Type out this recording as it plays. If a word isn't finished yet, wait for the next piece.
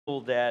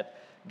that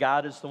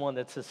God is the one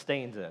that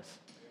sustains us.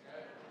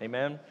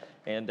 Amen.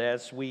 And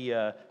as we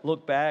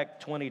look back,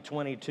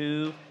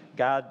 2022,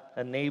 God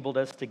enabled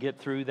us to get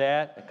through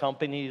that,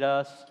 accompanied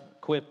us,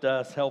 equipped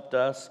us, helped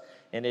us,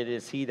 and it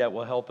is He that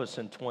will help us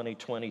in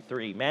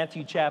 2023.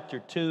 Matthew chapter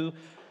 2,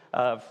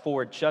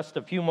 for just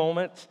a few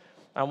moments,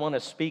 I want to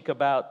speak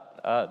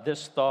about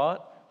this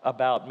thought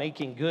about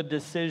making good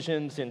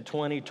decisions in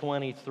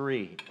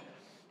 2023.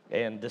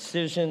 And the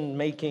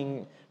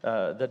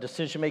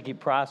decision-making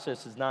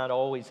process is not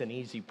always an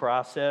easy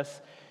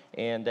process.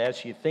 And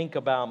as you think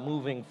about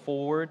moving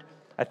forward,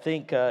 I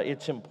think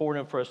it's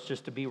important for us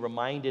just to be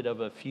reminded of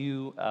a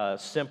few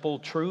simple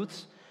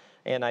truths.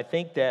 And I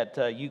think that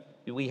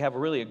we have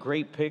really a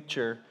great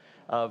picture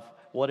of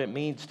what it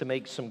means to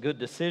make some good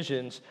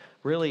decisions,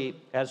 really,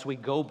 as we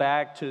go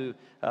back to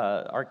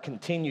our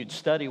continued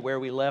study where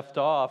we left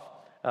off,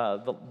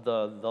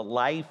 the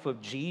life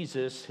of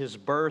Jesus, His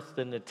birth,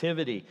 the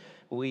nativity.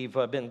 We've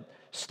been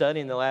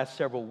studying the last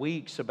several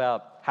weeks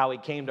about how He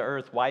came to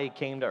earth, why He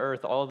came to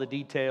earth, all the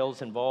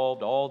details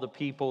involved, all the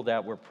people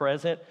that were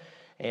present.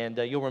 And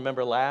you'll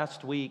remember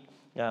last week,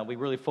 we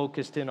really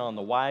focused in on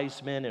the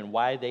wise men and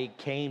why they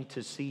came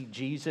to see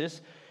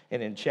Jesus.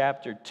 And in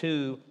chapter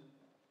 2,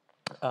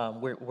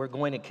 we're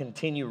going to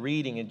continue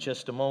reading in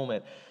just a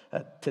moment.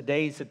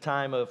 Today's a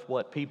time of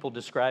what people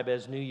describe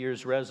as New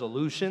Year's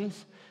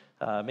resolutions.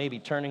 Maybe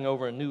turning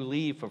over a new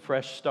leaf, a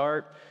fresh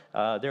start.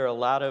 There are a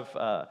lot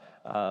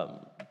of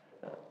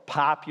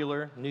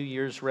popular New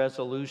Year's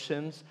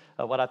resolutions.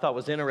 What I thought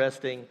was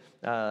interesting,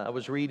 I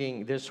was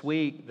reading this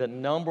week, the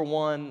number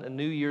one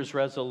New Year's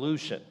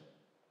resolution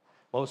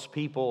most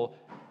people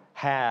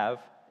have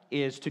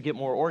is to get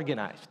more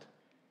organized.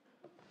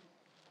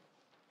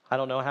 I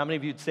don't know how many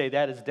of you would say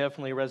that is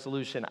definitely a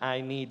resolution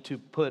I need to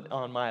put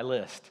on my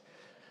list.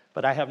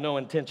 But I have no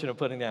intention of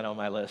putting that on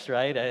my list,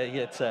 right?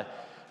 It's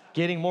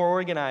getting more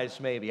organized,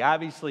 maybe.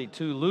 Obviously,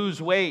 to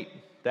lose weight,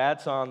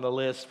 that's on the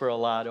list for a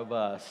lot of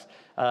us.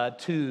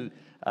 To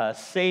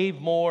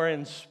save more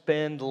and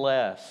spend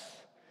less.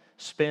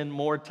 Spend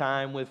more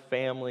time with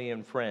family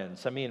and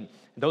friends. I mean,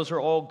 those are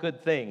all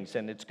good things,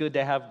 and it's good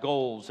to have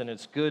goals, and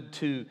it's good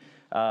to,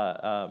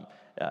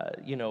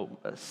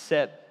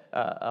 set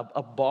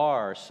a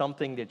bar,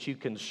 something that you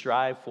can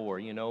strive for.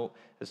 You know,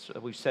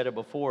 we've said it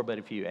before, but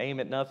if you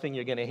aim at nothing,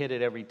 you're going to hit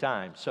it every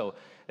time. So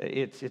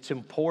it's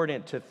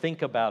important to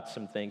think about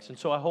some things. And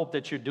so I hope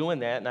that you're doing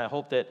that, and I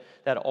hope that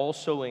that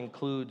also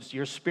includes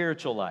your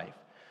spiritual life.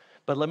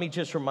 But let me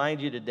just remind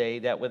you today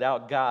that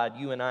without God,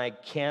 you and I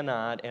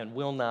cannot and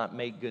will not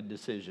make good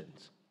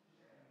decisions.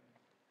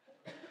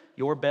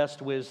 Your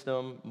best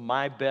wisdom,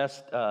 my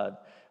best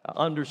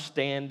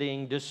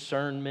understanding,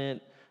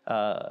 discernment,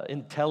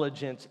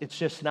 intelligence, it's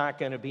just not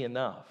going to be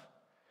enough.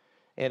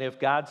 And if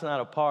God's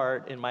not a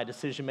part in my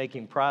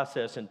decision-making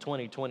process in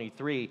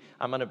 2023,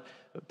 I'm going to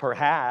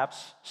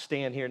perhaps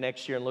stand here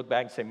next year and look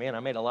back and say, man, I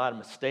made a lot of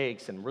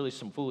mistakes and really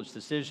some foolish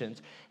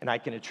decisions, and I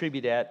can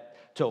attribute that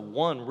to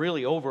one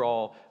really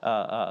overall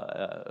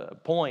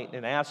point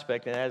and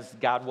aspect, and that is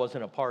God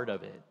wasn't a part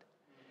of it.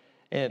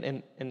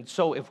 And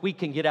so if we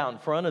can get out in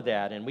front of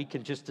that and we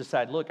can just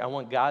decide, look, I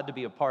want God to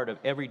be a part of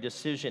every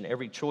decision,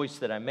 every choice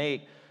that I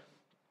make,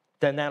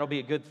 then that'll be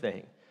a good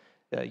thing.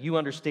 You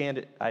understand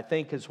it, I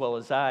think, as well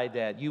as I,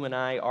 that you and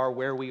I are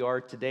where we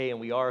are today, and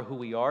we are who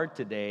we are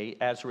today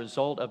as a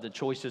result of the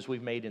choices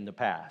we've made in the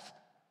past.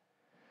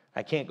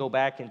 I can't go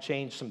back and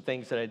change some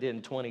things that I did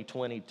in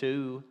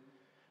 2022,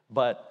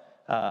 but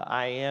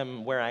I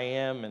am where I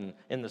am and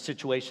in the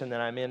situation that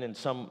I'm in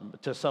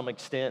to some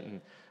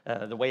extent,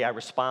 and the way I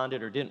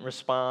responded or didn't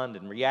respond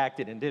and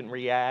reacted and didn't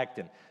react,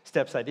 and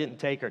steps I didn't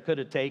take or could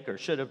have taken or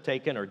should have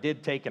taken or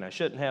did take and I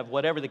shouldn't have,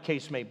 whatever the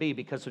case may be,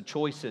 because of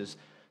choices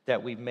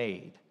that we've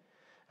made.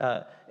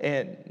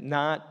 And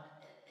not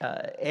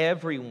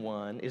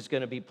everyone is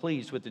going to be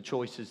pleased with the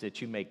choices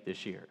that you make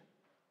this year.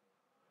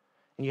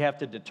 And you have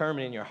to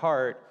determine in your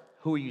heart,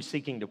 who are you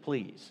seeking to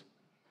please?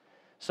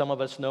 Some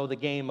of us know the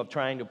game of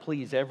trying to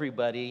please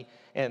everybody,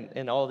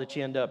 and all that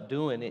you end up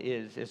doing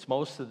is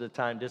most of the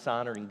time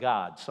dishonoring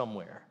God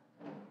somewhere.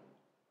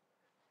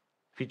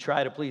 If you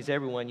try to please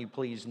everyone, you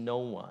please no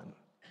one.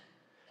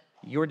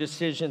 Your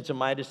decisions and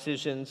my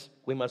decisions,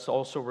 we must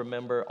also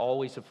remember,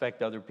 always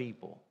affect other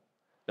people.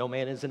 No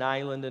man is an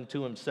island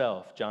unto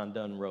himself, John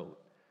Donne wrote.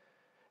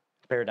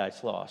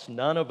 Paradise Lost.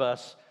 None of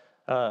us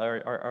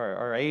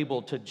are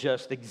able to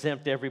just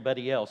exempt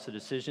everybody else. The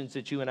decisions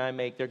that you and I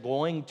make, they're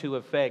going to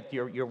affect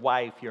your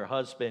wife, your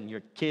husband,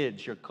 your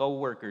kids, your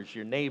coworkers,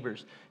 your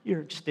neighbors,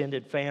 your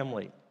extended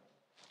family,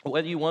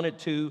 whether you want it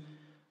to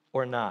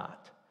or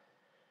not.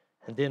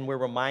 And then we're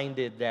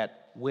reminded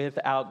that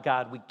without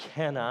God, we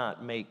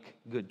cannot make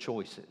good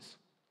choices.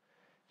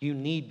 You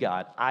need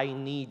God. I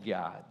need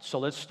God. So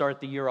let's start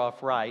the year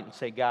off right and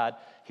say, God,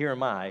 here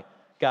am I.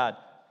 God,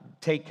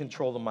 take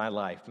control of my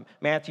life.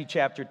 Matthew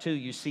chapter 2,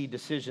 you see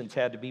decisions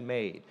had to be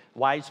made.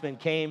 Wise men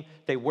came,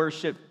 they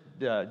worshiped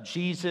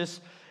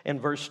Jesus. In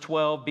verse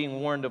 12, being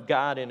warned of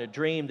God in a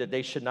dream that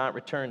they should not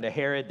return to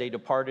Herod, they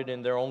departed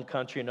in their own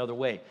country another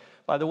way.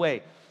 By the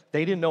way,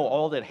 They didn't know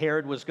all that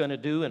Herod was going to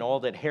do and all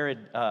that Herod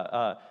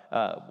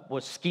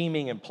was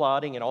scheming and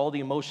plotting and all the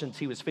emotions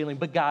he was feeling,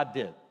 but God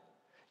did.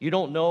 You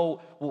don't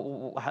know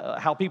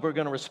how people are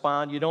going to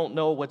respond. You don't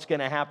know what's going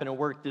to happen at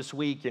work this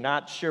week. You're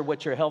not sure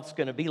what your health's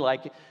going to be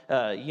like,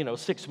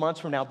 6 months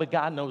from now, but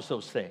God knows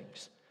those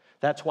things.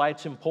 That's why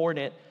it's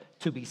important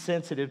to be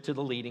sensitive to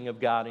the leading of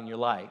God in your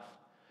life.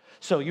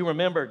 So you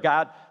remember,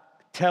 God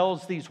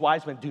tells these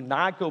wise men, do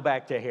not go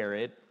back to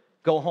Herod.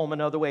 Go home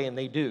another way, and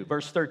they do.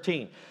 Verse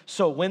 13,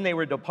 so when they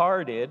were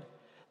departed,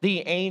 the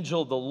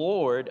angel of the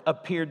Lord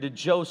appeared to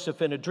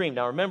Joseph in a dream.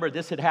 Now remember,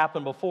 this had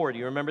happened before. Do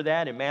you remember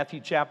that in Matthew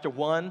chapter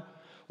 1?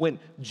 When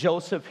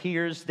Joseph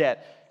hears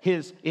that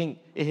his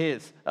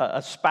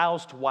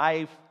espoused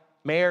wife,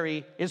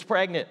 Mary, is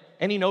pregnant,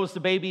 and he knows the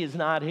baby is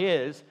not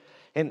his,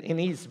 and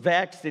he's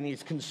vexed and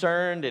he's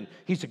concerned, and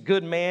he's a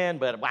good man,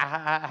 but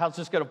how's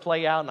this going to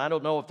play out? And I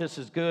don't know if this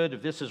is good,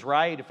 if this is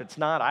right, if it's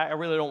not. I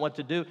really don't know what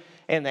to do.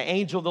 And the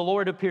angel of the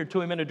Lord appeared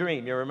to him in a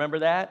dream. You remember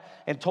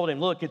that? And told him,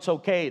 look, it's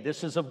okay.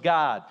 This is of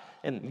God.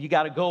 And you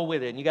got to go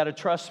with it, and you got to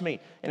trust me.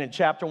 And in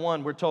chapter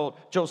 1, we're told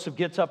Joseph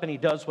gets up and he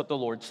does what the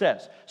Lord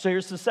says. So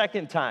here's the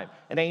second time.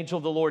 An angel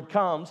of the Lord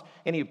comes,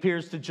 and he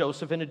appears to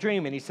Joseph in a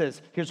dream. And he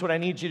says, here's what I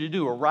need you to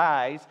do.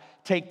 Arise,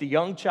 take the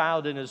young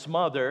child and his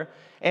mother,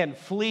 and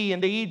flee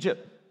into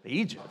Egypt.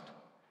 Egypt.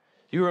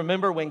 You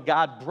remember when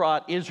God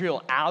brought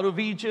Israel out of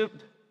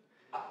Egypt?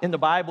 In the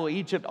Bible,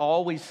 Egypt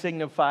always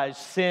signifies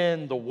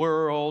sin, the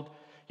world.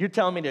 You're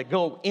telling me to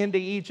go into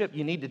Egypt?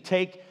 You need to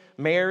take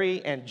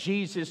Mary and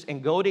Jesus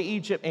and go to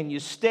Egypt, and you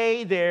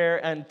stay there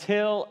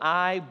until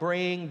I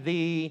bring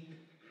the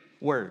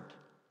word.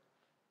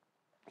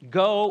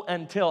 Go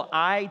until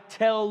I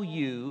tell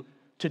you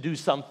to do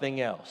something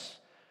else.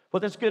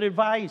 Well, that's good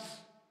advice.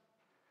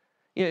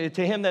 To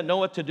him that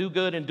knoweth to do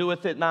good and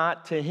doeth it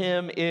not, to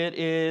him it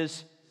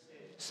is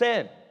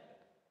sin.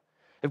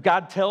 If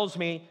God tells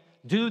me,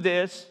 do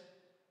this,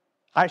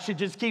 I should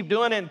just keep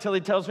doing it until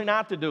he tells me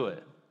not to do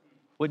it.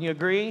 Wouldn't you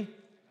agree?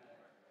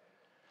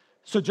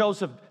 So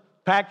Joseph,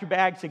 pack your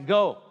bags and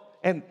go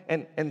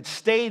and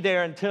stay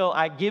there until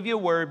I give you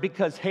a word,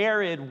 because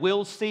Herod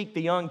will seek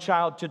the young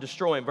child to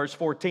destroy him. Verse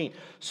 14,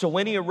 so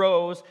when he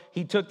arose,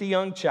 he took the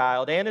young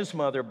child and his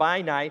mother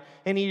by night,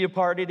 and he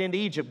departed into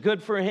Egypt.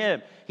 Good for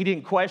him. He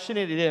didn't question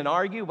it. He didn't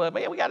argue. But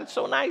man, we got it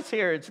so nice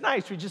here. It's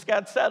nice. We just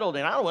got settled,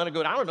 and I don't want to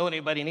go. I don't know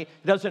anybody. He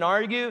doesn't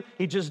argue.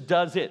 He just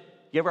does it.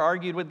 You ever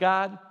argued with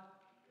God?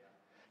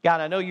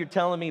 God, I know you're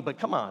telling me, but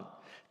come on.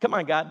 Come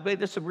on, God,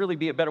 this would really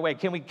be a better way.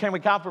 Can we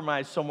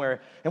compromise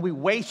somewhere? And we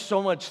waste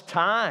so much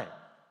time.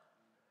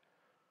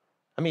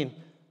 I mean,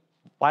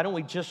 why don't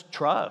we just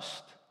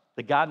trust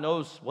that God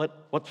knows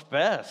what's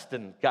best,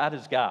 and God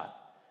is God?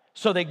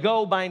 So they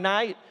go by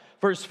night,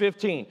 verse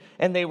 15,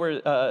 and they were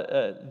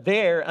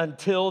there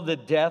until the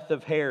death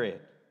of Herod,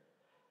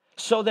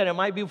 so that it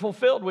might be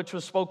fulfilled, which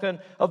was spoken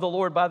of the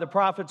Lord by the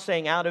prophet,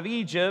 saying, out of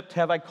Egypt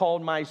have I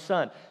called my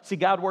son. See,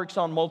 God works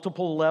on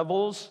multiple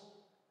levels.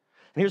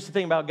 And here's the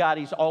thing about God.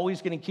 He's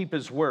always going to keep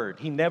his word.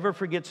 He never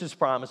forgets his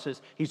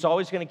promises. He's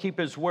always going to keep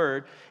his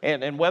word.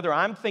 And whether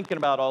I'm thinking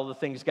about all the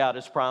things God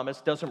has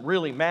promised doesn't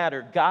really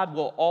matter. God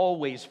will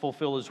always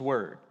fulfill his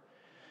word.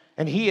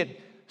 And he had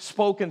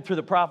spoken through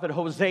the prophet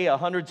Hosea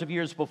hundreds of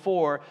years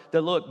before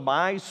that, look,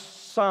 my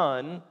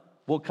son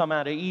will come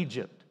out of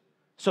Egypt.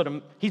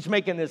 So he's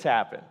making this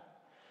happen.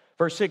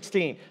 Verse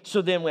 16,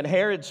 so then when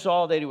Herod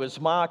saw that he was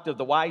mocked of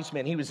the wise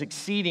men, he was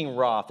exceeding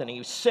wroth, and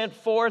he sent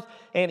forth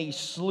and he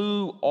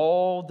slew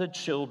all the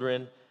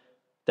children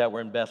that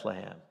were in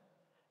Bethlehem,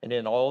 and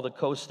in all the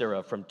coasts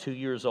thereof, from 2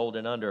 years old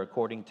and under,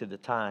 according to the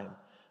time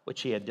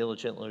which he had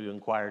diligently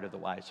inquired of the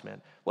wise men.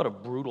 What a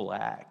brutal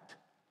act.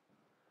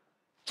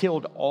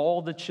 Killed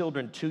all the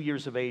children 2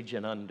 years of age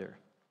and under.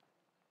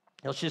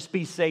 Let's just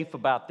be safe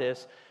about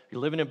this. If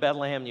you're living in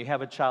Bethlehem and you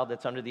have a child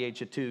that's under the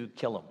age of 2,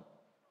 kill him.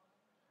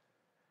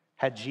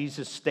 Had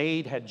Jesus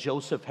stayed, had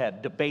Joseph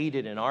had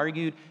debated and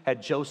argued,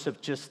 had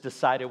Joseph just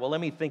decided, well, let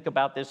me think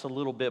about this a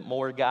little bit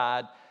more,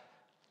 God,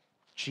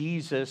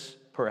 Jesus,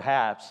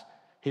 perhaps,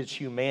 his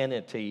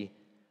humanity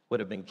would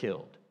have been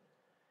killed.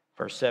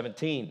 Verse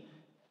 17,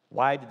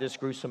 why did this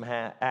gruesome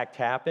act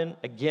happen?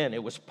 Again,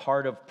 it was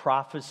part of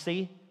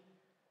prophecy.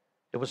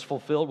 It was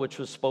fulfilled, which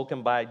was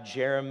spoken by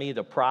Jeremy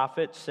the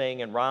prophet,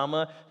 saying in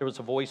Ramah, there was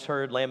a voice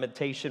heard,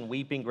 lamentation,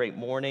 weeping, great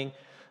mourning.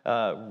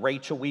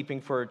 Rachel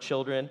weeping for her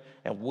children,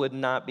 and would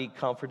not be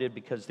comforted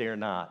because they are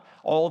not.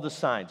 All the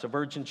signs: a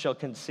virgin shall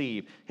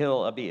conceive,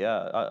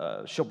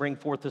 she'll bring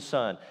forth a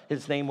son.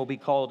 His name will be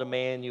called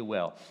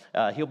Emmanuel.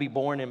 He'll be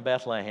born in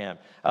Bethlehem.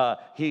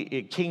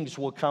 Kings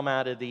will come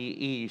out of the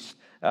east.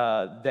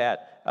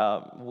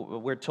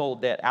 We're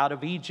told that out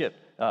of Egypt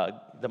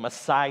the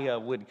Messiah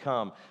would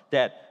come,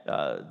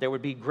 that there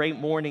would be great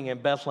mourning in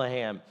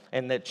Bethlehem,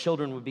 and that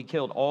children would be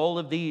killed. All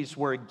of these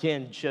were,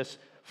 again, just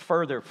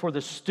further for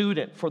the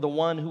student, for the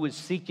one who is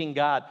seeking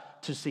God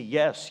to see,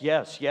 yes,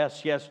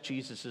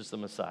 Jesus is the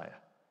Messiah.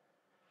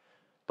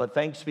 But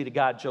thanks be to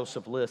God,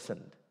 Joseph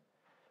listened.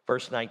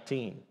 Verse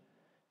 19,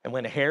 and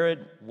when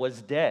Herod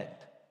was dead,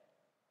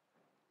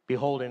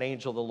 behold, an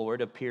angel of the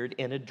Lord appeared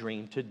in a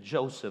dream to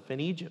Joseph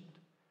in Egypt.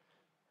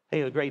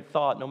 Hey, a great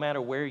thought. No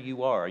matter where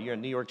you are, you're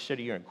in New York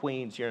City, you're in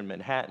Queens, you're in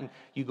Manhattan,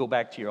 you go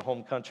back to your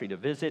home country to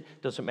visit,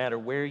 doesn't matter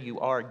where you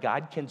are,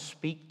 God can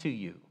speak to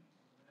you.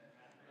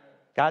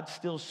 God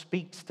still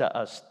speaks to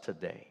us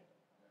today.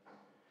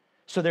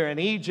 So they're in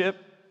Egypt.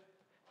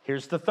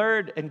 Here's the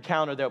third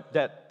encounter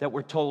that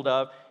we're told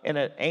of. And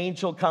an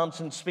angel comes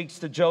and speaks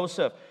to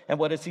Joseph. And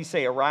what does he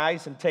say?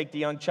 Arise and take the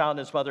young child and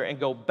his mother and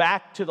go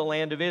back to the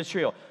land of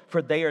Israel,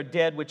 for they are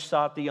dead which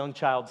sought the young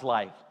child's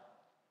life.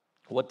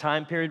 What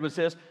time period was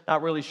this?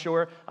 Not really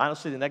sure.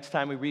 Honestly, the next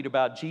time we read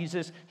about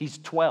Jesus, he's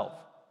 12.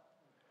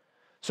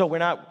 So we're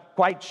not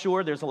quite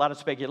sure. There's a lot of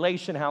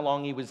speculation how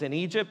long he was in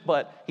Egypt,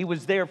 but he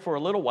was there for a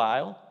little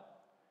while.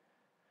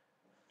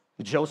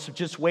 Joseph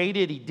just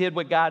waited. He did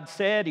what God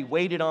said. He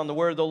waited on the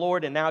word of the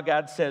Lord, and now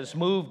God says,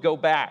 move, go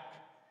back.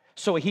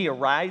 So he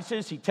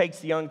arises, he takes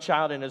the young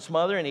child and his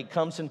mother, and he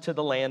comes into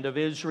the land of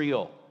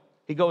Israel.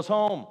 He goes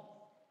home.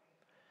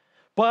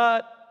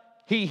 But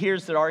he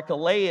hears that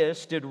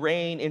Archelaus did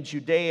reign in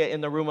Judea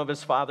in the room of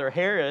his father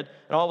Herod,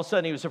 and all of a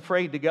sudden he was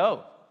afraid to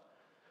go.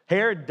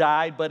 Herod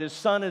died, but his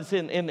son is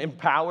in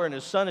power, and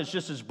his son is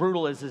just as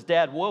brutal as his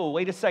dad. Whoa,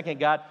 wait a second,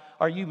 God.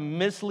 Are you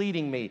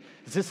misleading me?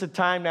 Is this a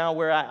time now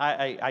where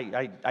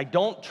I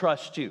don't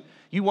trust you?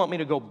 You want me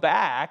to go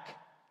back?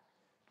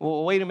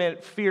 Well, wait a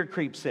minute. Fear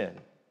creeps in.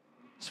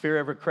 Has fear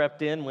ever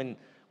crept in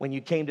when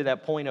you came to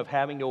that point of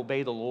having to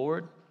obey the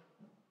Lord?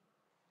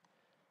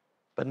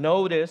 But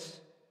notice,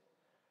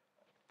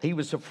 he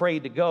was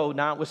afraid to go,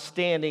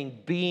 notwithstanding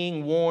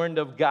being warned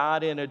of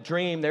God in a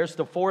dream. There's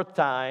the fourth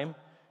time.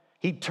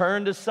 He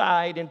turned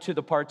aside into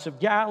the parts of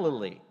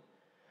Galilee.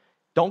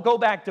 Don't go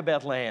back to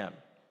Bethlehem.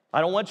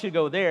 I don't want you to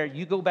go there.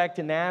 You go back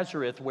to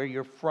Nazareth, where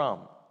you're from.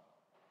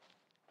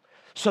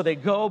 So they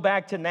go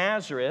back to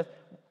Nazareth,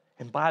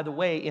 and by the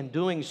way, in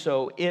doing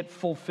so, it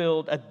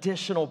fulfilled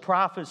additional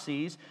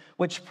prophecies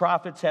which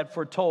prophets had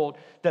foretold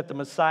that the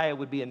Messiah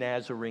would be a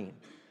Nazarene.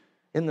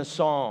 In the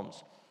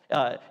Psalms,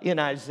 in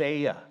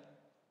Isaiah.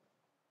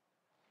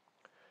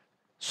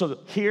 So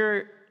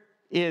here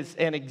is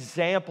an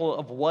example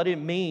of what it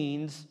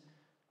means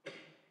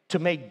to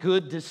make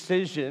good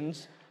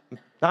decisions,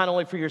 not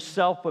only for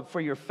yourself, but for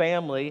your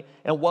family.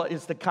 And what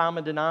is the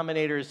common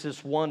denominator is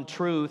this one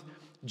truth: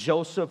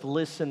 Joseph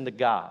listened to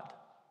God.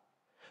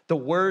 The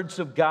words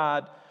of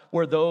God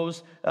were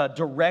those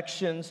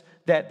directions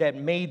that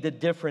made the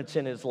difference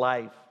in his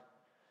life.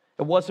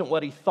 It wasn't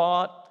what he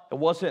thought. It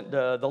wasn't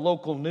the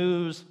local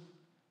news.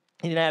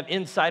 He didn't have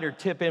insider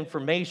tip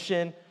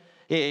information.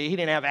 He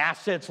didn't have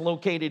assets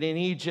located in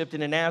Egypt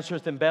and in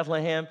Nazareth and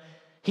Bethlehem.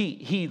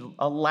 He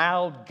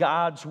allowed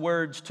God's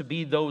words to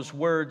be those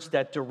words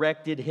that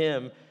directed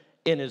him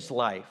in his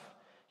life.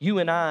 You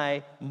and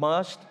I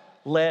must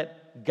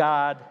let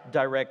God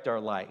direct our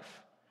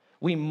life.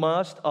 We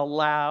must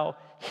allow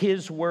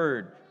his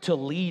word to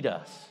lead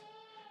us.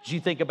 As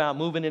you think about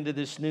moving into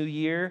this new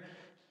year,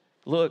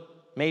 look,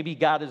 maybe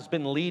God has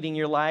been leading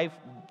your life.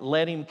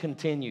 Let him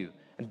continue.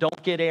 And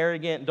don't get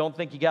arrogant. Don't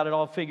think you got it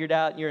all figured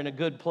out and you're in a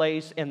good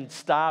place, and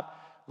stop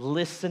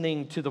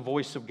listening to the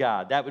voice of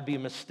God. That would be a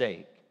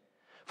mistake.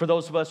 For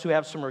those of us who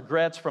have some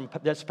regrets from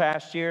this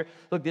past year,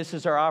 look, this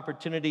is our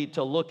opportunity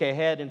to look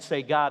ahead and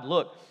say, God,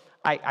 look,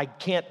 I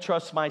can't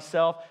trust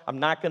myself. I'm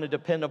not going to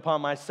depend upon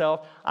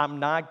myself. I'm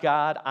not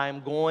God.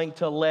 I'm going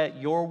to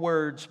let your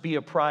words be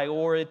a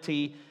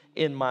priority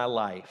in my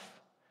life.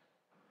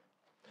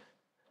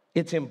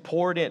 It's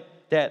important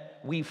that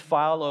we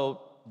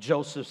follow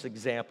Joseph's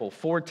example.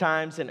 4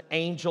 times an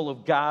angel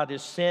of God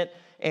is sent,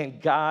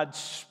 and God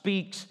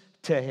speaks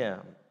to him.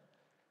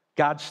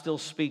 God still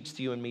speaks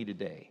to you and me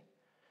today.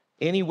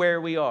 Anywhere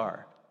we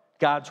are,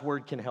 God's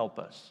word can help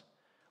us.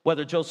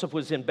 Whether Joseph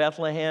was in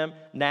Bethlehem,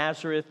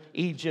 Nazareth,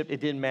 Egypt,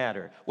 it didn't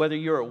matter. Whether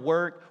you're at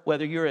work,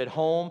 whether you're at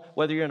home,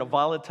 whether you're in a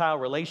volatile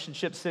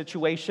relationship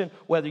situation,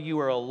 whether you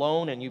are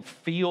alone and you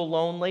feel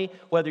lonely,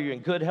 whether you're in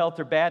good health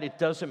or bad, it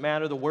doesn't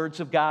matter. The words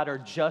of God are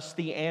just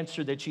the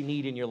answer that you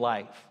need in your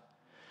life.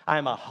 I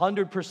am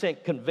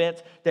 100%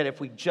 convinced that if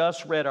we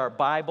just read our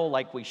Bible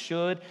like we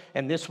should,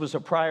 and this was a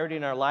priority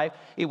in our life,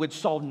 it would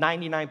solve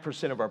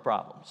 99% of our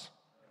problems.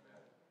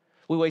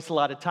 We waste a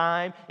lot of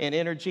time and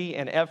energy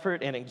and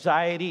effort and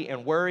anxiety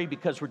and worry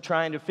because we're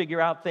trying to figure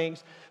out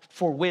things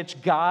for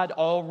which God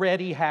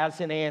already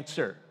has an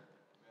answer.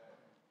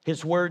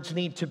 His words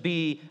need to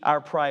be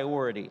our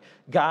priority.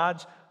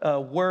 God's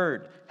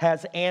word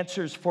has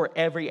answers for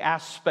every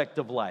aspect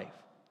of life.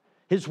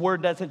 His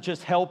word doesn't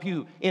just help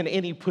you in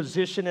any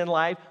position in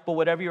life, but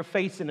whatever you're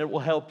facing, it will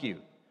help you.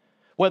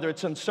 Whether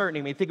it's uncertainty.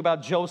 I mean, think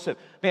about Joseph.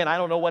 Man, I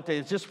don't know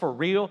is this for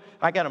real?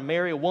 I got to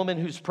marry a woman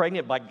who's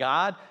pregnant by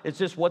God? Is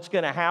this what's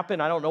going to happen?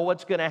 I don't know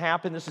what's going to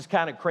happen. This is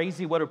kind of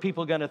crazy. What are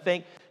people going to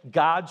think?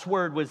 God's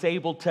word was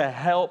able to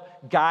help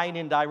guide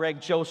and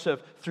direct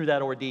Joseph through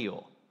that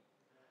ordeal.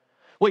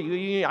 Well,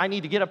 I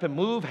need to get up and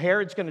move.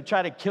 Herod's going to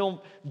try to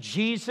kill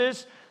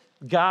Jesus.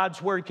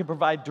 God's word can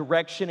provide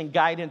direction and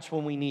guidance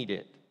when we need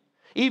it.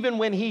 Even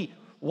when he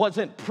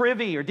wasn't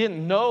privy or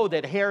didn't know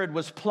that Herod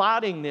was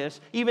plotting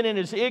this, even in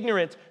his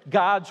ignorance,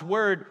 God's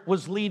word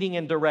was leading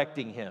and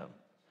directing him.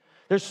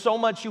 There's so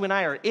much you and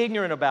I are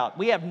ignorant about.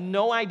 We have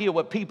no idea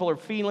what people are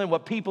feeling,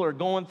 what people are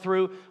going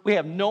through. We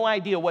have no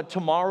idea what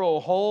tomorrow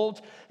holds.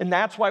 And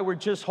that's why we're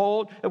just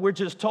told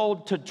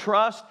to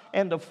trust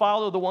and to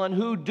follow the one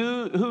who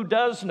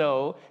does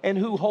know and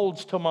who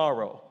holds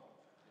tomorrow.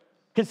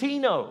 Because he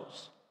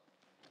knows.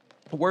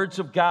 The words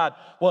of God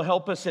will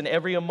help us in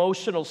every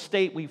emotional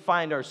state we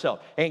find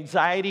ourselves.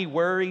 Anxiety,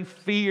 worry,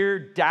 fear,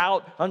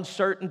 doubt,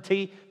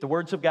 uncertainty. The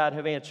words of God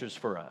have answers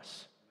for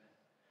us.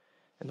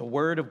 And the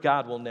word of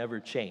God will never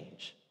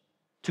change.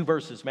 2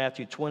 verses,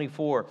 Matthew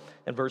 24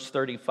 and verse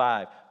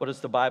 35. What does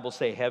the Bible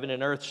say? Heaven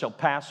and earth shall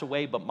pass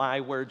away, but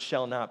my word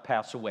shall not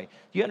pass away.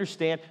 Do you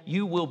understand?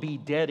 You will be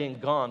dead and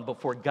gone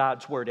before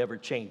God's word ever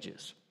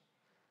changes.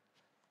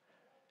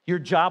 Your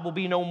job will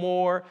be no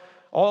more.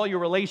 All your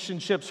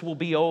relationships will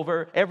be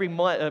over. Every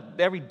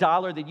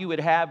dollar that you would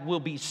have will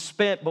be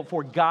spent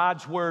before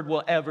God's word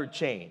will ever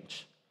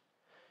change.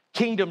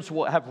 Kingdoms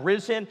will have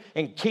risen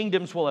and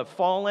kingdoms will have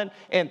fallen,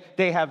 and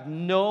they have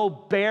no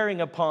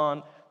bearing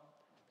upon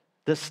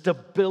the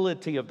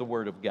stability of the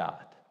word of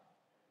God.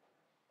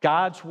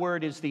 God's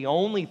word is the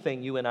only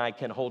thing you and I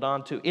can hold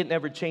on to. It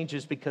never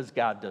changes because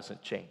God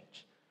doesn't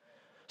change.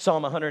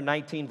 Psalm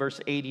 119,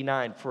 verse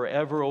 89,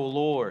 forever, O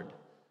Lord,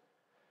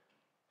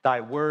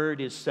 thy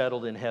word is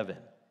settled in heaven.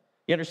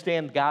 You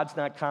understand God's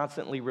not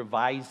constantly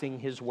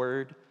revising his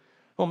word?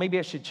 Well, maybe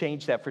I should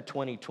change that for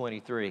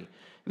 2023.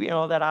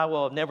 That I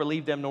will never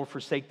leave them nor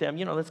forsake them.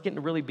 That's getting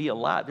to really be a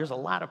lot. There's a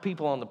lot of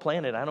people on the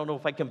planet. I don't know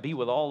if I can be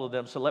with all of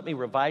them, so let me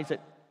revise it.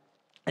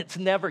 It's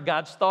never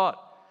God's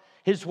thought.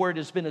 His word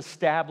has been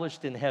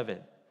established in heaven.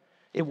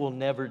 It will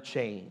never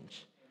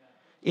change.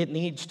 It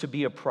needs to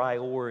be a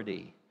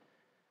priority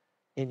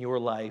in your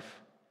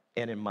life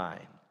and in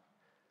mine.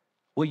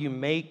 Will you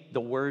make the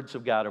words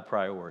of God a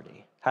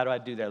priority? How do I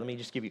do that? Let me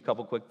just give you a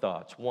couple quick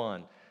thoughts.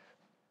 One,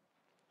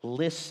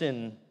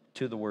 listen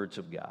to the words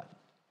of God.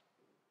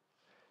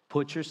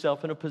 Put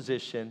yourself in a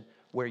position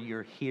where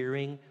you're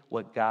hearing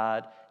what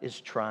God is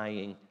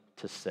trying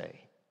to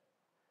say.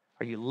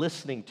 Are you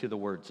listening to the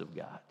words of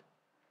God?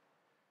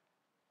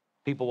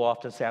 People will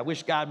often say, I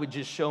wish God would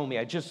just show me.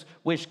 I just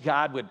wish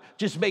God would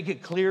just make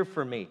it clear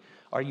for me.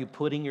 Are you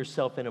putting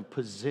yourself in a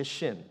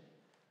position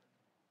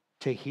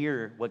to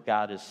hear what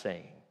God is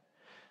saying?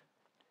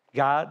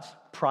 God's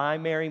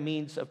primary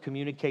means of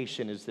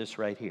communication is this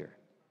right here.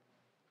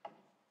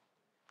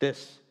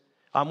 This.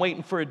 I'm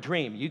waiting for a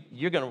dream.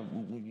 You're going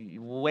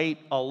to wait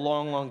a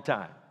long, long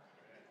time.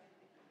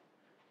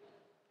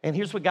 And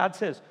here's what God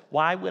says.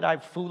 Why would I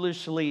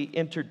foolishly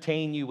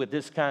entertain you with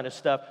this kind of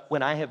stuff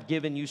when I have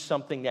given you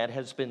something that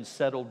has been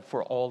settled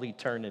for all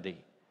eternity?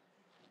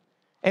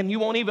 And you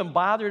won't even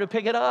bother to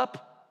pick it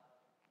up.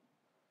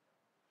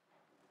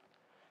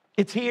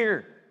 It's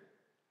here.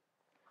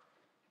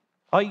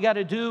 All you got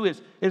to do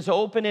is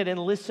open it and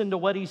listen to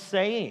what he's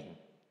saying.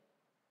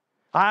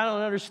 I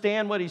don't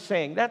understand what he's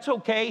saying. That's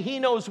okay. He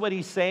knows what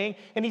he's saying,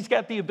 and he's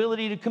got the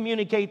ability to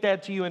communicate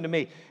that to you and to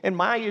me. And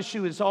my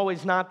issue is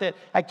always not that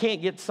I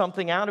can't get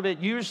something out of it.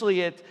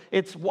 Usually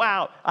it's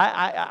wow,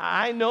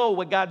 I know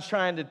what God's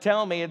trying to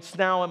tell me. It's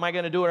now, am I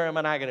going to do it or am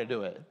I not going to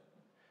do it?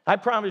 I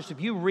promise if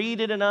you read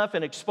it enough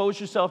and expose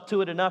yourself to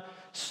it enough,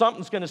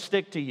 something's going to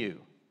stick to you.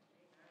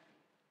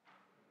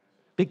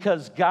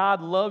 Because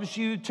God loves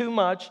you too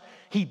much.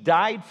 He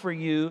died for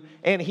you,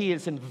 and he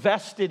is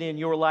invested in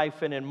your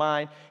life and in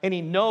mine. And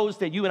he knows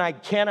that you and I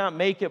cannot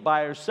make it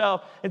by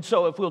ourselves. And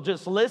so if we'll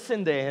just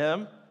listen to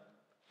him,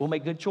 we'll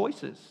make good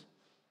choices.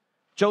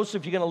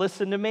 Joseph, you're going to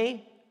listen to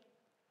me?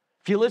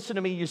 If you listen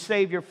to me, you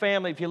save your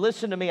family. If you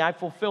listen to me, I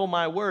fulfill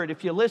my word.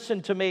 If you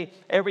listen to me,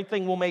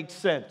 everything will make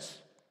sense.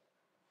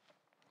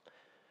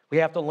 We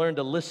have to learn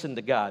to listen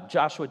to God.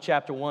 Joshua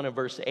chapter 1 and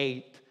verse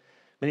 8.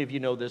 Many of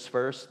you know this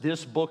verse.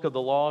 This book of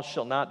the law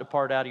shall not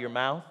depart out of your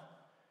mouth.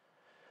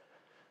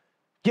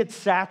 Get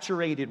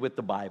saturated with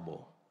the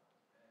Bible.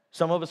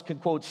 Some of us can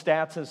quote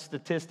stats and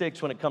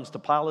statistics when it comes to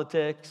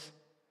politics.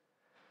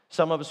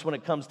 Some of us when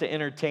it comes to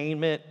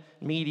entertainment,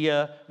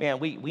 media. Man,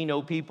 we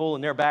know people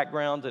and their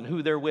backgrounds and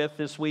who they're with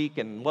this week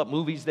and what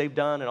movies they've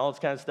done and all this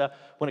kind of stuff.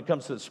 When it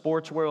comes to the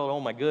sports world,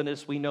 oh my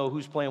goodness, we know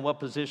who's playing what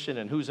position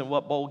and who's in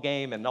what bowl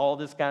game and all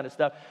this kind of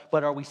stuff.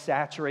 But are we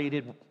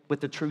saturated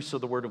with the truths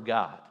of the Word of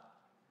God?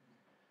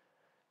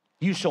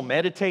 You shall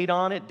meditate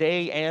on it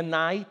day and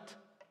night.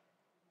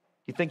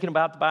 You thinking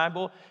about the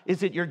Bible?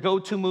 Is it your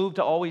go-to move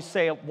to always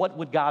say, what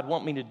would God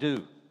want me to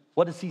do?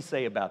 What does he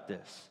say about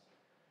this?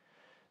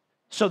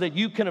 So that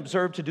you can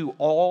observe to do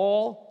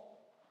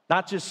all,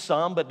 not just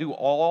some, but do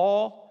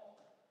all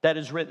that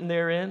is written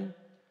therein.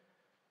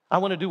 I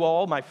want to do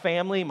all, my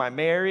family, my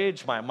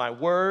marriage, my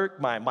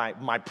work,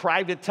 my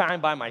private time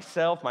by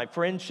myself, my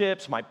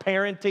friendships, my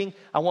parenting.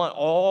 I want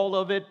all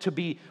of it to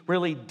be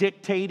really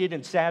dictated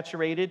and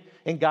saturated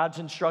in God's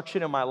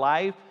instruction in my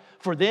life.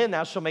 For then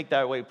thou shalt make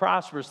thy way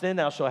prosperous, then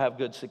thou shalt have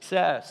good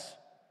success.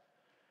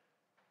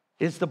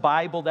 Is the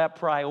Bible that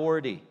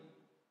priority?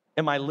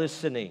 Am I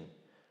listening?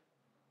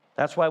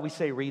 That's why we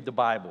say read the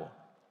Bible.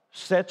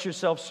 Set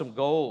yourself some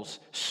goals.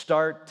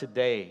 Start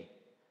today.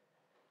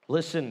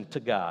 Listen to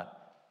God.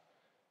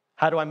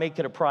 How do I make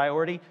it a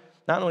priority?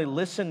 Not only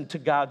listen to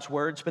God's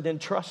words, but then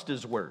trust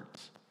His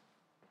words.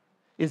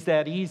 Is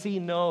that easy?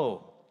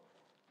 No.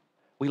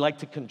 We like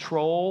to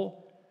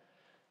control.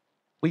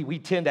 We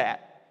tend to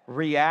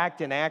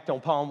react and act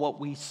upon what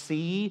we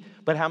see,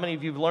 but how many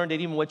of you have learned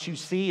that even what you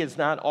see is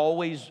not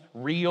always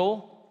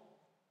real?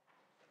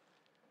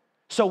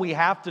 So we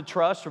have to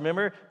trust.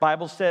 Remember,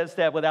 Bible says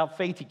that without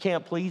faith you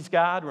can't please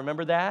God.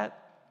 Remember that?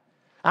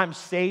 I'm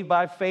saved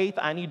by faith.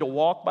 I need to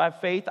walk by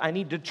faith. I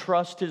need to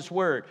trust His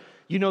word.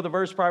 You know the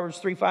verse, Proverbs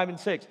 3, 5, and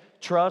 6.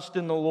 Trust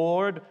in the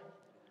Lord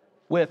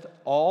with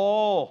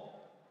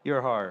all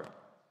your heart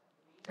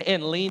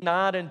and lean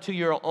not into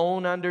your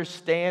own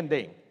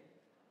understanding.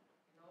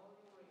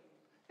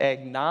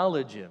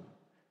 Acknowledge Him.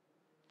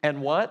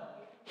 And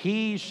what?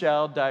 He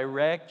shall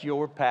direct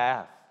your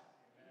path.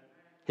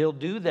 He'll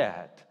do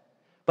that.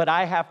 But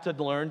I have to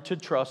learn to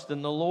trust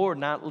in the Lord,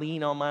 not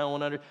lean on my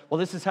own Well,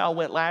 this is how it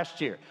went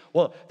last year.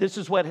 Well, this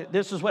is what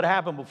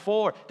happened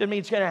before. Doesn't mean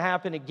it's going to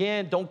happen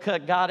again. Don't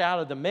cut God out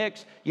of the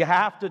mix. You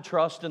have to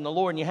trust in the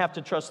Lord, and you have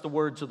to trust the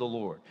words of the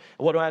Lord.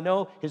 And what do I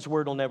know? His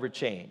word will never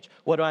change.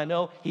 What do I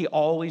know? He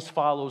always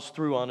follows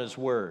through on His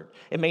word.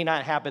 It may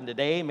not happen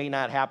today. It may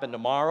not happen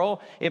tomorrow.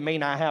 It may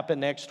not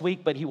happen next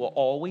week, but He will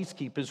always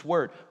keep His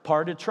word.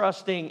 Part of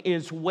trusting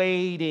is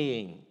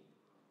waiting.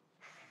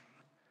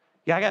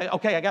 Yeah,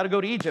 I got to go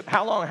to Egypt.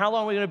 How long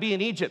are we going to be in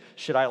Egypt?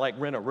 Should I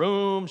rent a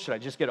room? Should I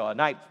just get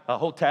a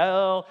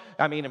hotel?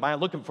 I mean, am I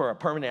looking for a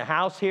permanent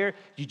house here?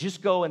 You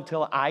just go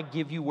until I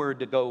give you word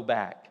to go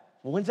back.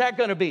 Well, when's that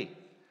going to be?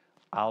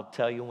 I'll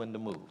tell you when to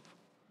move.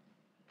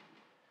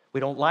 We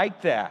don't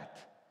like that,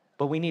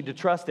 but we need to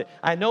trust it.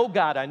 I know,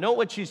 God, I know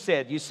what you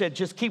said. You said,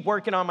 just keep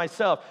working on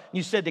myself.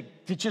 You said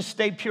to just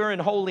stay pure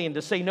and holy and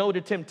to say no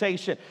to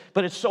temptation.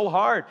 But it's so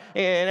hard,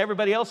 and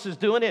everybody else is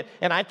doing it,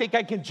 and I think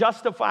I can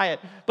justify it.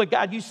 But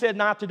God, you said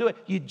not to do it.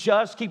 You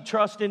just keep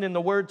trusting in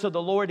the words of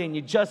the Lord, and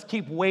you just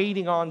keep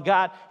waiting on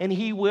God, and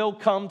He will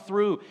come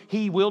through.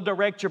 He will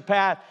direct your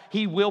path.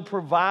 He will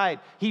provide.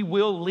 He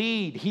will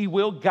lead. He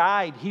will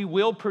guide. He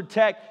will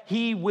protect.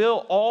 He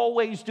will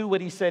always do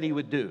what He said He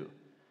would do.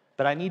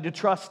 But I need to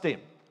trust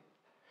Him.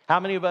 How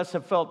many of us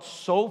have felt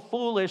so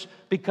foolish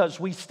because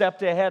we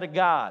stepped ahead of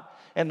God?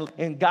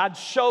 And God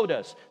showed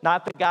us.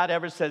 Not that God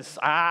ever says,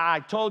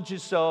 I told you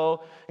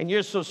so, and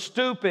you're so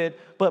stupid.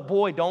 But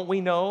boy, don't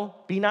we know?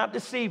 Be not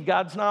deceived.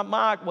 God's not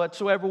mocked.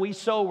 Whatsoever we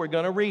sow, we're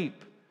going to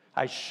reap.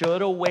 I should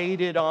have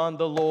waited on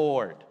the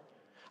Lord.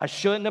 I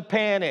shouldn't have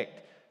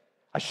panicked.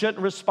 I shouldn't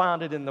have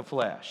responded in the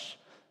flesh.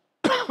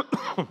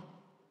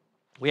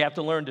 We have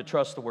to learn to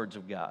trust the words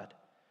of God.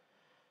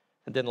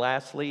 And then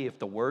lastly, if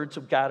the words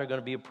of God are going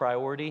to be a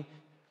priority,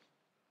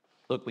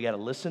 look, we got to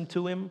listen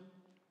to Him.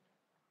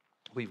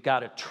 We've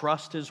got to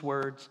trust His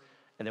words,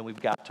 and then we've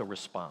got to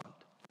respond.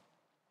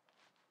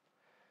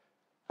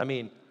 I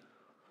mean,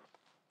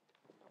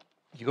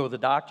 you go to the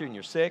doctor and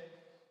you're sick.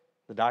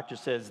 The doctor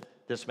says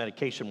this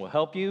medication will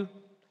help you.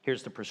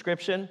 Here's the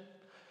prescription.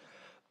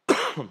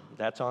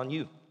 That's on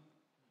you.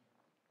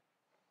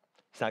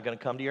 He's not going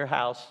to come to your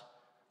house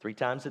 3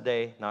 times a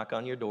day, knock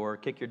on your door,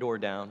 kick your door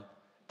down,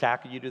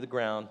 tackle you to the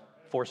ground,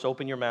 force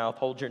open your mouth,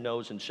 hold your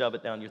nose, and shove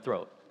it down your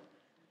throat.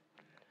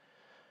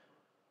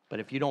 But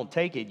if you don't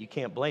take it, you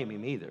can't blame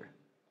Him either,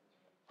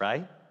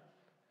 right?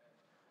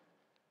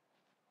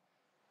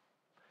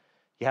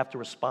 You have to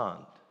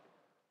respond.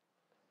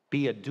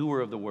 Be a doer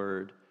of the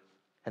word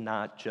and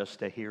not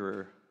just a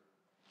hearer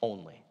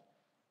only.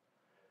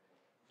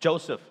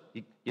 Joseph,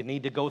 you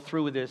need to go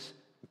through with this.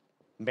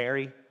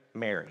 Mary,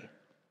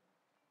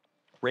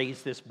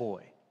 raise this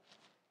boy.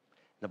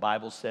 The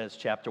Bible says,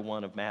 chapter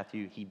 1 of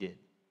Matthew, he did.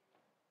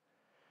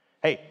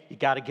 Hey, you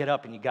got to get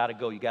up and you got to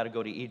go. You got to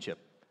go to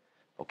Egypt.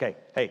 Okay,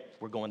 hey,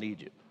 we're going to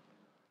Egypt.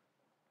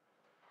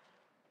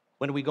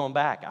 When are we going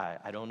back?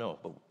 I don't know,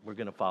 but we're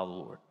going to follow the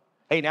Lord.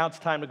 Hey, now it's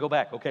time to go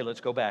back. Okay,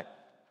 let's go back.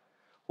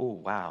 Oh,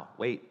 wow,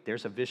 wait,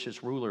 there's a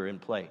vicious ruler in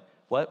play.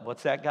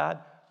 What's that, God?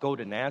 Go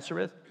to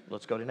Nazareth?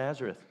 Let's go to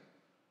Nazareth.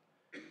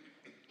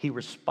 He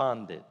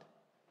responded.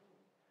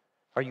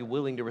 Are you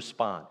willing to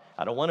respond?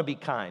 I don't want to be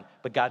kind,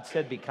 but God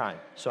said be kind,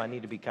 so I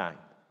need to be kind.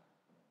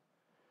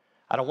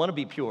 I don't want to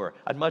be pure.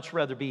 I'd much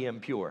rather be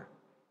impure.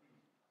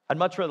 I'd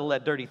much rather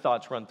let dirty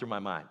thoughts run through my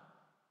mind.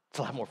 It's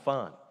a lot more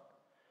fun.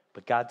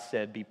 But God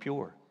said be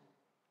pure,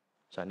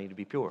 so I need to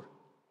be pure.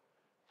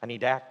 I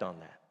need to act on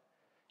that.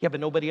 Yeah, but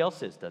nobody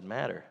else is. Doesn't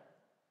matter.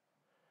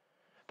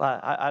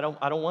 But I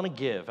don't want to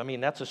give. I mean,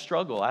 that's a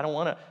struggle. I don't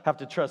want to have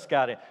to trust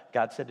God.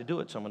 God said to do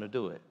it, so I'm going to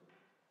do it.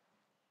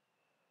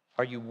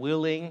 Are you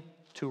willing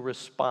to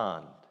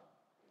respond?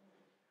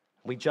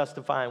 We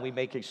justify and we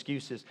make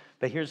excuses,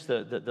 but here's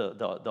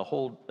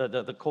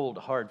the cold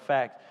hard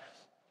fact: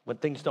 when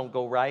things don't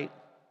go right,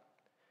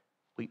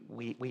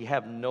 we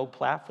have no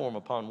platform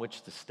upon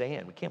which to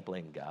stand. We can't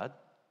blame God,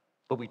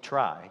 but we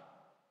try.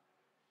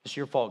 It's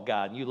your fault,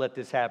 God, and you let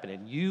this happen,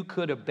 and you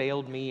could have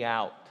bailed me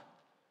out.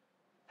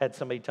 Had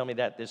somebody tell me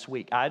that this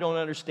week. I don't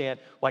understand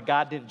why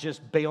God didn't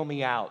just bail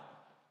me out.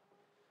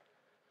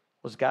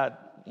 Was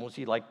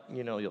he like,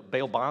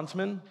 bail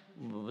bondsman?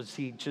 Was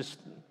he just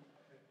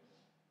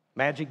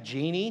magic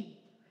genie?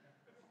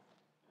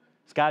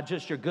 Is God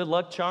just your good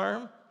luck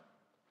charm?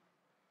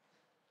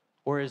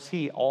 Or is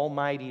he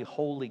almighty,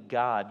 holy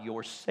God,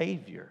 your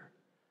Savior,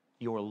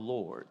 your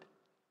Lord,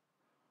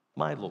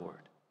 my Lord?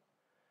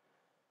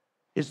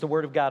 Is the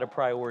Word of God a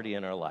priority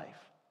in our life?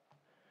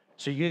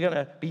 So you're going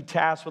to be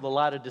tasked with a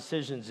lot of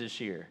decisions this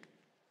year.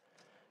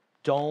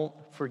 Don't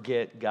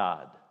forget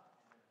God.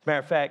 As a matter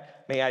of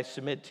fact, may I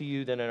submit to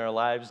you that in our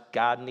lives,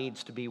 God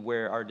needs to be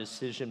where our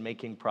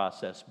decision-making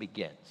process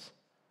begins.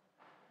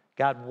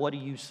 God, what do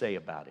you say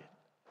about it?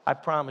 I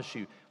promise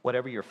you,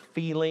 whatever you're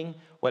feeling,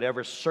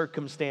 whatever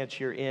circumstance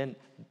you're in,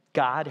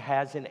 God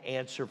has an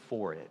answer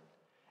for it.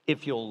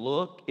 If you'll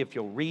look, if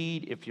you'll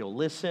read, if you'll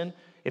listen,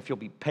 if you'll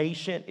be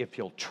patient, if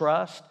you'll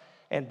trust,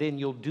 and then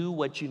you'll do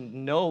what you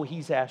know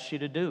he's asked you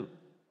to do.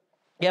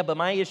 Yeah, but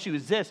my issue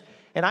is this,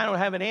 and I don't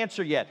have an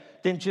answer yet.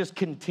 Then just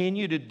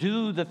continue to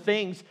do the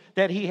things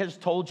that he has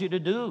told you to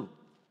do.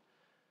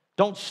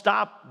 Don't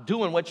stop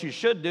doing what you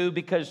should do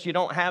because you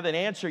don't have an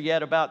answer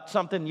yet about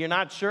something you're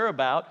not sure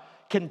about.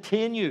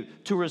 Continue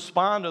to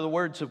respond to the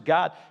words of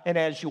God. And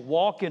as you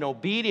walk in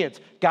obedience,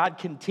 God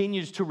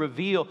continues to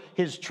reveal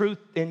his truth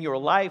in your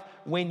life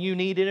when you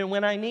need it and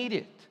when I need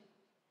it.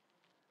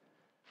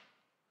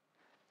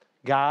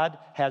 God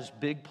has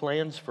big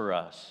plans for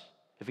us.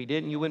 If he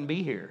didn't, you wouldn't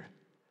be here.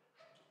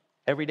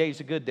 Every day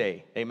is a good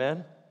day.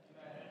 Amen?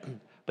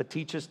 But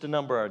teach us to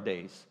number our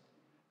days,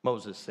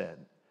 Moses said.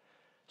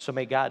 So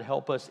may God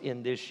help us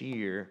in this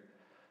year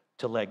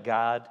to let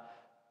God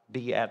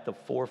be at the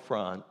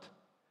forefront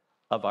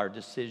of our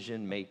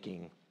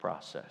decision-making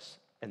process.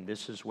 And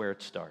this is where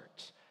it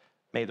starts.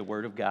 May the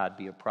Word of God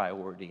be a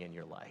priority in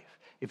your life.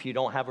 If you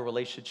don't have a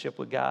relationship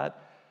with God,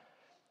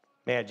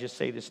 may I just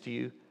say this to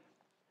you?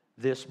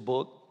 This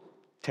book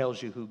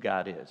tells you who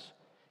God is.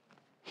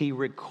 He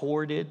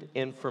recorded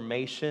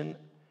information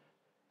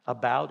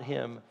about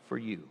him for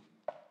you.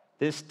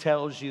 This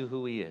tells you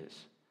who he is.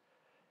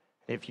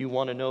 If you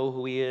want to know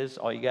who he is,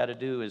 all you got to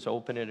do is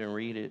open it and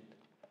read it.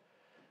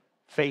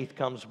 Faith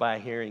comes by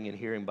hearing, and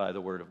hearing by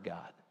the word of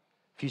God.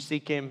 If you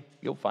seek him,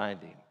 you'll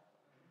find him.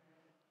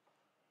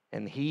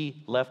 And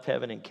he left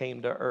heaven and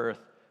came to earth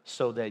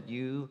so that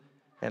you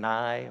and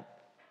I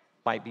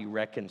might be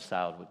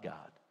reconciled with God.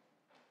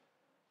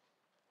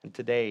 And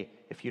today,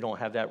 if you don't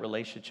have that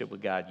relationship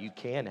with God, you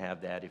can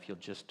have that if you'll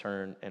just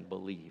turn and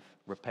believe,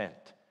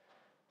 repent.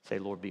 Say,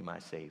 Lord, be my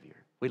Savior.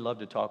 We'd love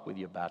to talk with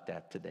you about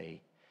that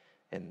today.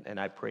 And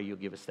I pray you'll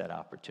give us that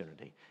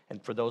opportunity.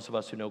 And for those of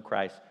us who know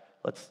Christ,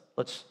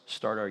 let's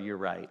start our year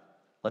right.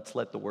 Let's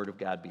let the Word of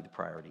God be the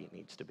priority it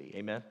needs to be.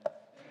 Amen?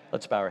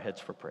 Let's bow our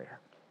heads for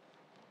prayer.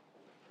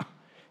 In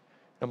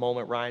a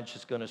moment, Ryan's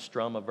just going to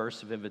strum a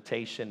verse of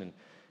invitation,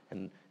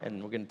 and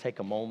we're going to take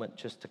a moment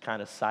just to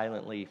kind of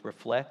silently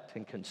reflect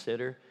and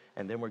consider,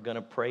 and then we're going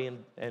to pray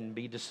and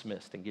be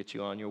dismissed and get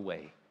you on your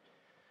way.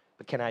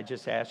 But can I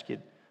just ask you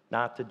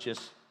not to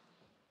just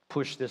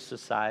push this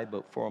aside,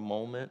 but for a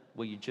moment,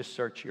 will you just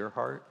search your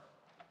heart?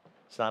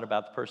 It's not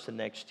about the person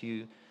next to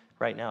you.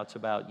 Right now, it's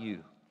about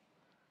you.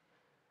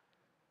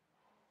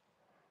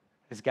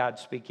 Is God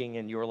speaking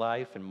in your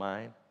life and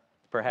mine?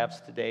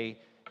 Perhaps today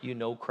you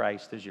know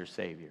Christ as your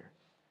Savior.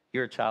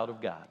 You're a child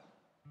of God.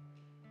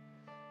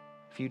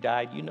 If you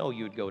died, you know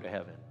you would go to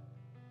heaven.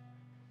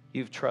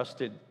 You've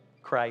trusted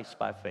Christ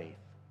by faith.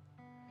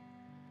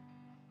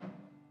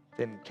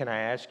 Then can I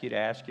ask you to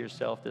ask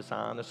yourself this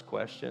honest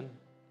question?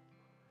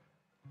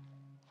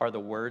 Are the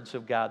words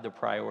of God the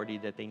priority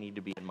that they need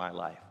to be in my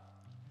life?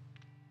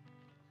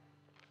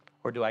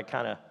 Or do I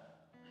kind of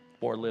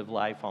more live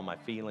life on my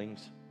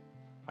feelings,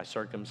 my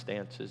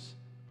circumstances?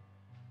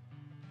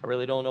 I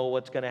really don't know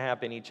what's going to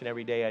happen each and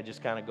every day. I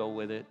just kind of go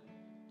with it.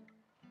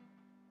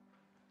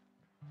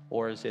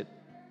 Or is it,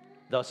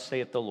 thus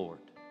saith the Lord?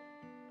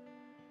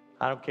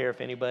 I don't care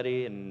if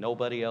anybody and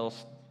nobody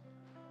else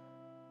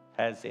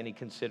has any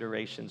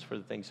considerations for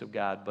the things of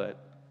God, but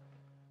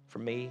for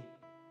me,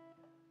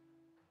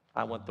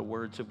 I want the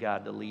words of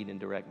God to lead and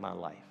direct my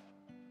life.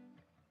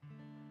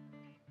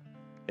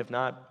 If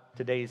not,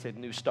 today's a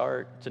new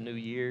start. It's a new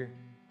year.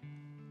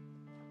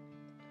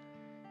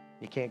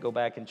 You can't go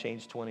back and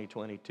change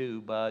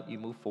 2022, but you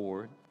move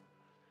forward.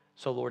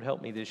 So, Lord,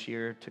 help me this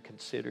year to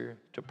consider,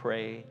 to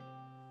pray,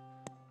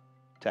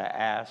 to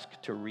ask,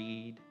 to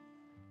read.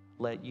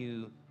 Let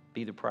you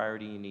be the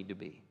priority you need to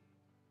be.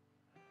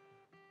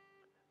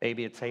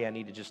 Maybe it's, hey, I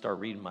need to just start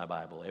reading my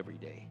Bible every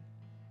day.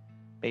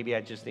 Maybe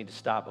I just need to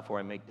stop before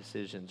I make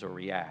decisions or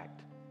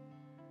react.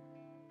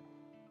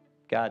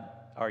 God,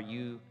 are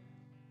you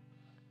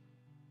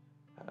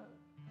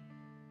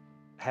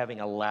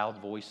having a loud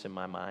voice in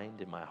my mind,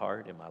 in my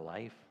heart, in my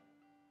life?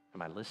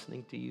 Am I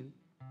listening to you?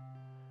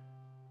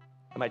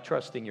 Am I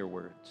trusting your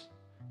words?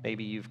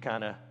 Maybe you've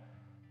kind of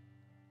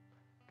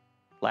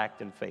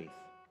lacked in faith.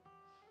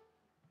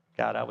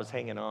 God, I was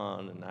hanging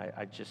on, and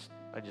I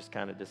just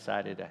kind of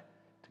decided to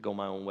go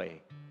my own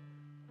way.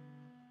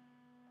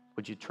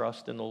 Would you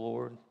trust in the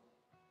Lord?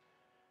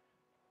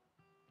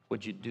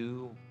 Would you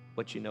do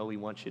what you know He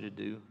wants you to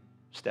do?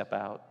 Step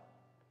out.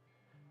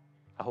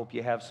 I hope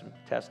you have some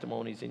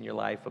testimonies in your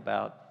life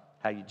about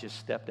how you just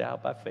stepped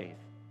out by faith.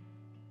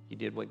 You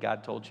did what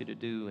God told you to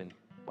do, and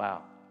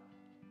wow,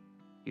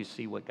 you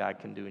see what God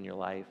can do in your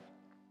life.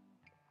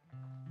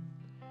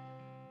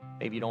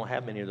 Maybe you don't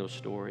have many of those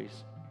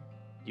stories.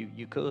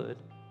 You could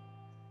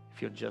if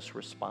you'll just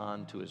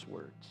respond to His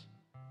words.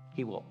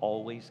 He will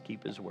always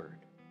keep His word.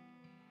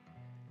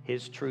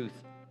 His truth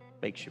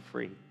makes you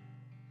free.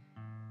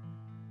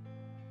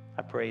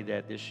 I pray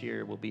that this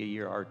year will be a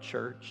year our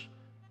church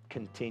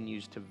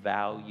continues to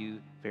value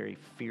very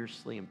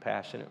fiercely and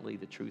passionately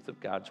the truth of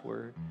God's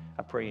word.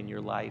 I pray in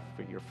your life,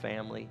 for your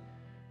family,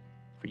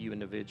 for you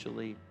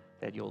individually,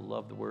 that you'll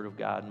love the word of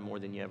God more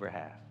than you ever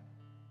have.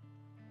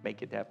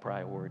 Make it that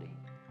priority.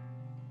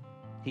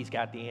 He's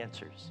got the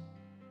answers.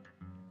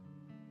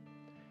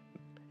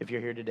 If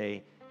you're here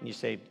today and you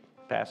say,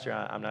 Pastor,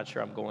 I'm not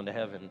sure I'm going to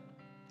heaven.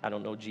 I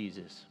don't know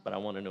Jesus, but I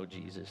want to know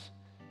Jesus.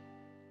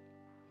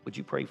 Would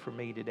you pray for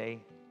me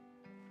today?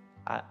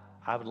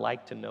 I would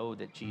like to know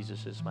that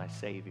Jesus is my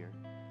Savior.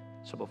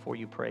 So before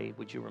you pray,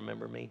 would you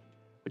remember me?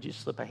 Would you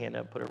slip a hand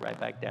up, put it right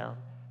back down,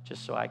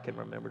 just so I can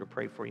remember to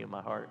pray for you in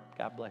my heart?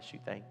 God bless you.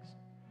 Thanks.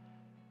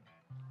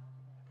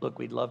 Look,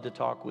 we'd love to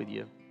talk with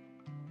you.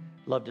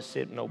 Love to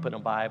sit and open a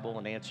Bible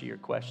and answer your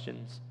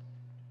questions.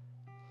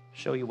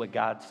 Show you what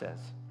God says.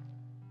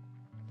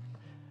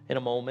 In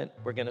a moment,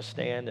 we're going to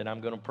stand and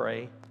I'm going to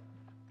pray.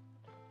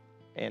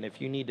 And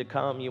if you need to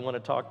come, you want to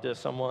talk to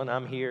someone,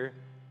 I'm here.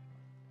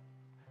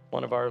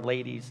 One of our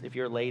ladies, if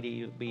you're a lady,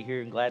 you'll be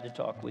here and glad to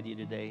talk with you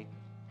today.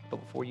 But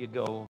before you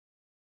go,